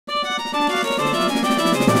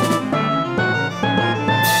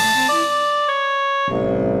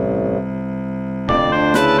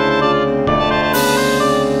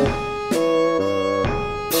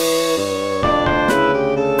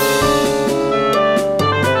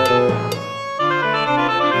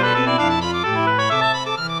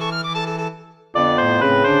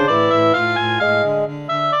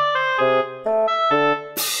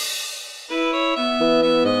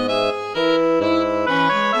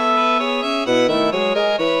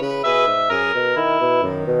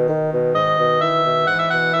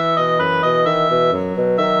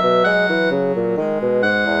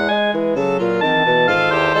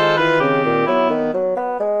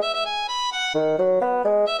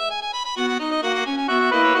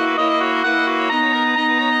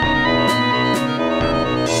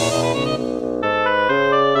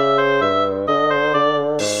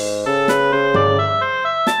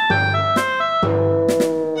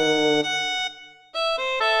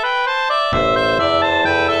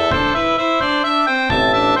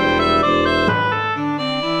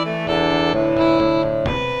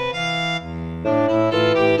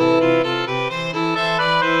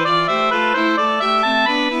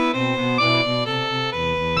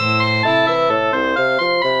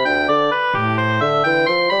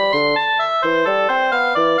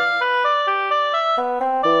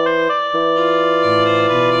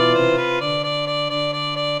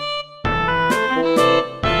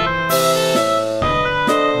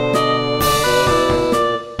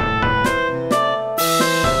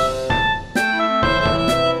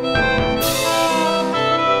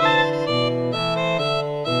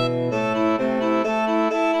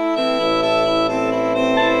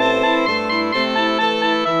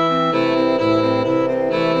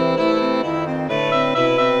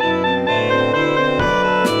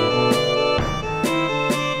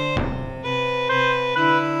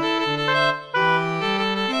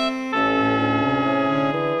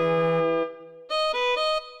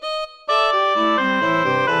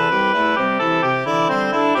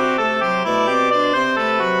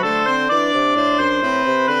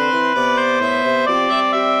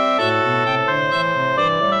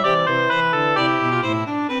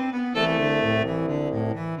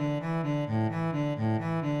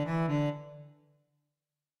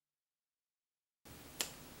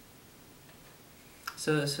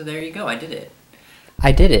So there you go, I did it.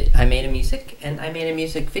 I made a music, and I made a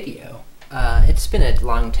music video. It's been a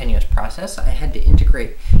long, tenuous process. I had to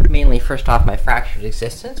integrate mainly, first off, my fractured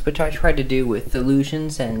existence, which I tried to do with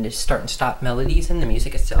illusions and start and stop melodies in the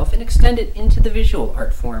music itself, and extend it into the visual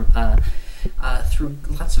art form through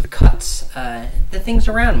lots of cuts. The things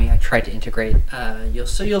around me I tried to integrate. You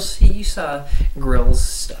saw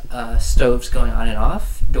grills, stoves going on and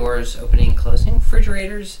off, doors opening and closing,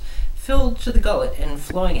 refrigerators filled to the gullet and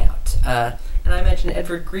flowing out. And I imagine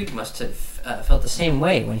Edward Grieg must have felt the same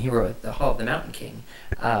way when he wrote The Hall of the Mountain King.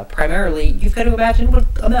 Primarily, you've got to imagine what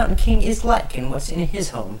a mountain king is like and what's in his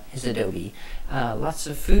home, his adobe. Lots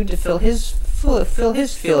of food to fill his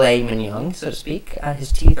filet mignon, so to speak.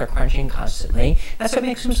 His teeth are crunching constantly. That's what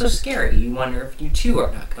makes him so scary. You wonder if you too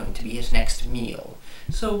are not going to be his next meal.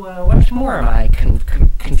 So watch more of my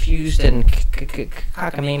confused and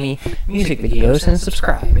cockamamie music videos and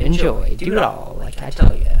subscribe. Enjoy. Do it all, like I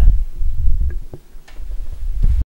tell ya.